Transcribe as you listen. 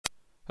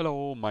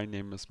Hello, my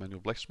name is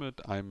Manuel Blechschmidt.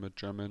 I'm a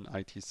German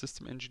IT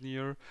system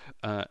engineer,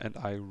 and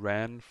I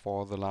ran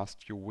for the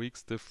last few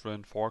weeks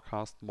different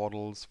forecast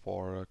models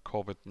for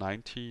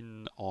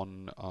COVID-19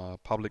 on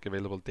public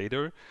available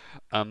data.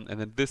 And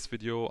in this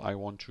video, I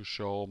want to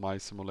show my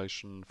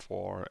simulation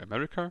for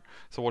America.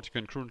 So what you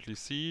can currently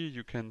see,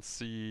 you can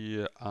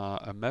see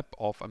a map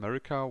of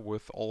America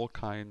with all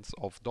kinds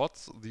of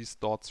dots. These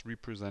dots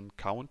represent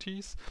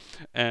counties,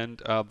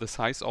 and the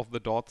size of the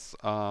dots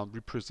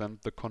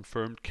represent the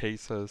confirmed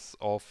cases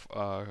of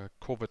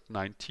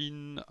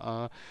COVID-19,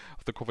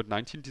 the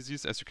COVID-19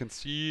 disease. As you can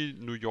see,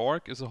 New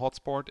York is a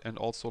hotspot and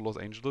also Los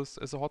Angeles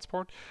is a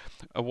hotspot.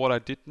 What I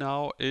did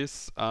now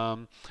is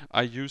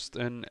I used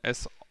an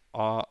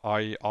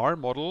SIR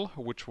model,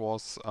 which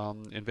was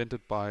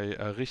invented by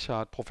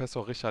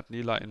Professor Richard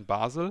Nehler in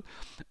Basel,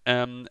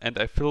 and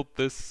I filled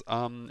this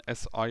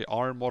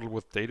SIR model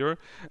with data.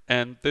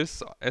 And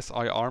this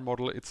SIR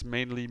model, it's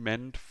mainly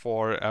meant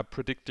for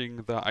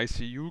predicting the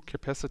ICU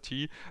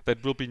capacity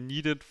that will be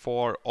needed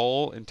for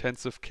all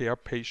intensive care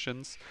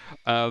patients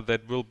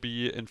that will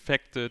be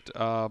infected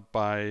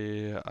by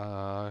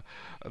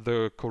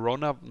the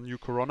new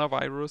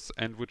coronavirus,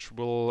 and which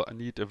will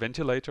need a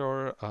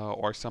ventilator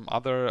or some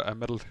other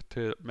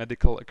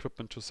medical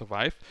equipment to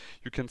survive.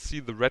 You can see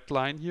the red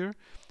line here.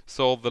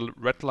 So the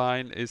red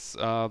line is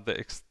the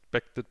expected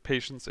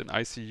patients in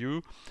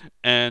ICU,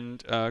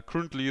 and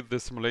currently the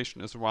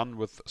simulation is run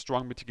with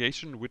strong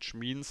mitigation, which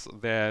means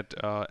that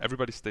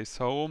everybody stays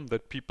home,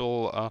 that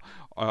people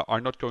are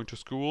not going to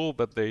school,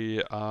 that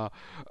they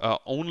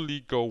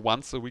only go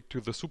once a week to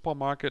the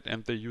supermarket,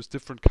 and they use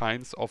different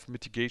kinds of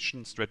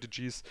mitigation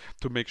strategies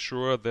to make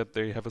sure that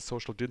they have a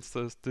social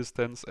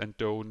distance and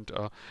don't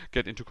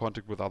get into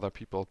contact with other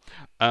people.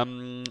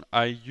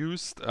 I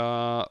used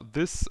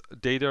this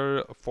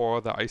data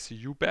for the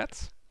ICU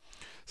beds.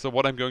 So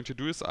what I'm going to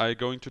do is I'm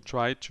going to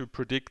try to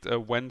predict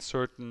when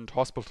certain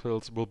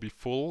hospitals will be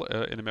full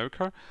in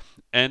America,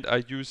 and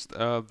I used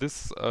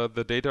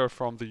the data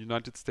from the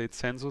United States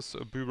Census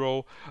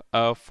Bureau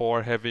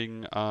for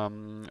having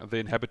the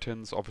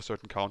inhabitants of a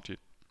certain county.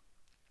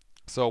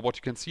 So what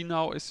you can see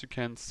now is you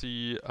can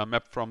see a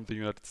map from the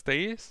United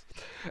States,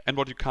 and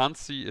what you can't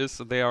see is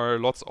there are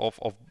lots of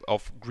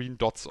green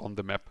dots on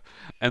the map.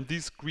 And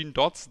these green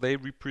dots, they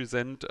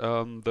represent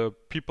the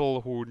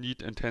people who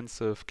need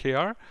intensive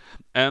care,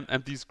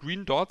 and these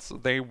green dots,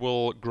 they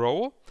will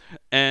grow,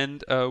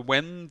 and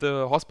when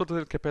the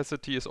hospital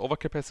capacity is over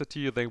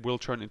capacity, they will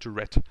turn into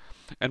red.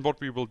 And what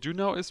we will do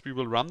now is we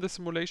will run the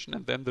simulation,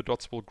 and then the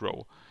dots will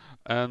grow.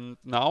 And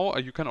now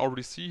you can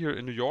already see here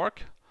in New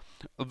York,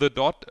 the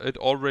dot, it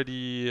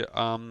already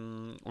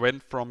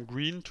went from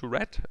green to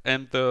red,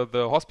 and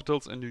the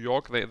hospitals in New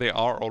York, they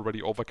are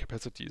already over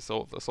capacity.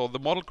 So the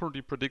model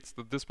currently predicts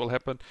that this will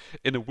happen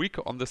in a week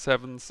on the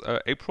 7th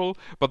April,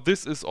 but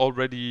this is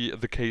already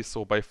the case.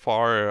 So by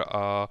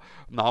far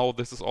now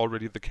this is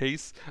already the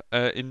case.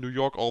 In New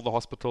York, all the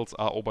hospitals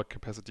are over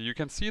capacity. You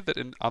can see that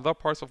in other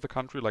parts of the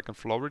country, like in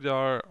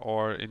Florida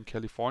or in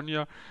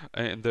California,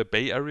 in the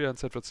Bay Area in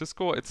San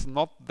Francisco, it's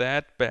not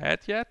that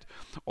bad yet.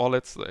 Or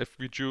if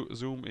we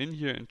zoom in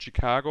here in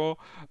Chicago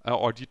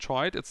or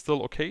Detroit, it's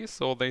still okay,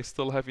 so they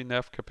still have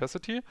enough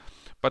capacity.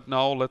 But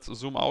now let's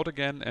zoom out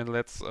again and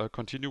let's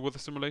continue with the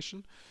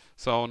simulation.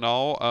 So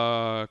now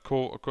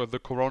the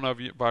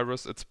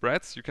coronavirus, it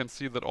spreads. You can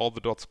see that all the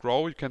dots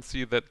grow. You can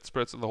see that it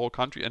spreads in the whole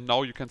country, and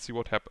now you can see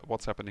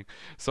what's happening.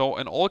 So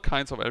in all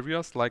kinds of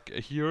areas, like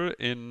here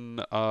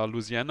in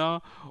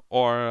Louisiana,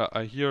 or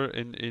here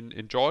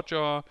in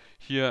Georgia,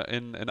 here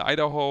in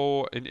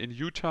Idaho, in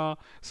Utah,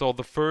 so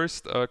the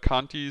first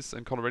counties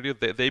in Colorado,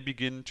 they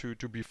begin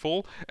to be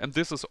full, and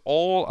this is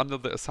all under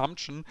the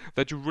assumption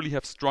that you really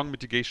have strong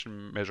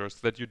mitigation measures,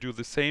 that you do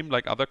the same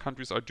like other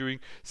countries are doing: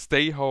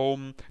 stay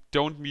home,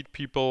 don't meet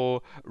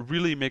people,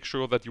 really make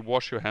sure that you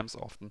wash your hands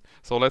often.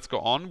 So let's go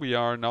on. We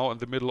are now in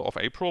the middle of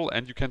April,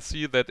 and you can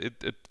see that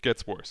it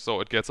gets worse. So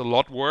it gets a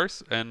lot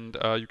worse, and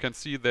you can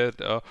see that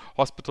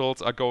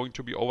hospitals are going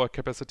to be over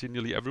capacity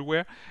nearly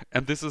everywhere,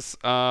 and this is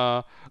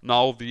now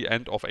the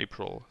end of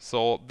April.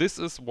 So this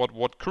is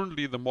what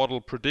currently the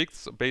model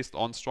predicts based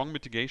on strong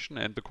mitigation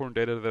and the current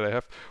data that I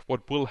have,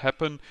 what will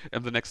happen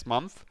in the next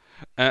month.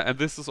 And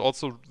this is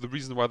also the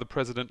reason why the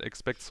president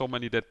expects so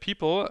many dead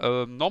people.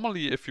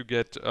 Normally, if you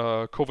get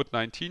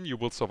COVID-19, you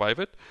will survive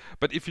it.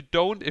 But if you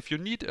don't, if you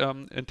need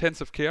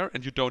intensive care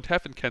and you don't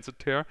have intensive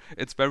care,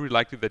 it's very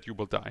likely that you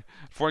will die.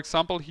 For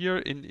example, here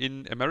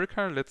in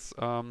America, let's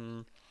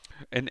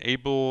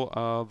enable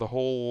the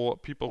whole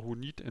people who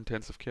need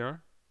intensive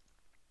care.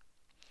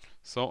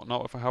 So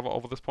now if I hover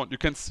over this point, you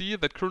can see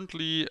that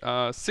currently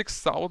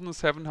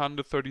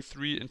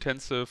 6,733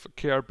 intensive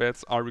care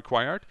beds are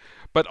required,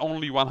 but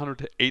only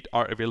 108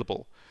 are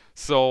available.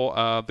 So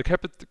the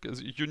capacity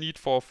you need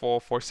for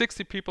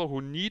 60 people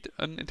who need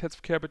an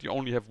intensive care bed, you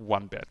only have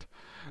one bed,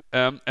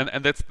 and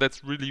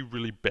that's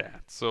really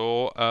bad.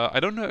 So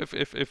I don't know if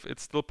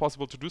it's still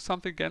possible to do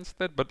something against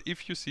that, but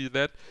if you see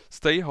that,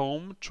 stay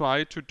home,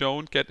 try to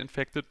don't get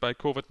infected by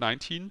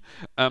COVID-19,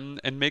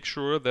 and make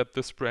sure that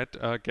the spread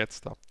gets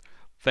stopped.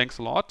 Thanks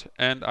a lot,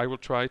 and I will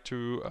try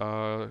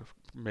to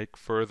make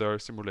further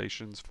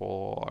simulations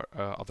for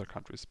other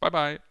countries. Bye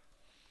bye.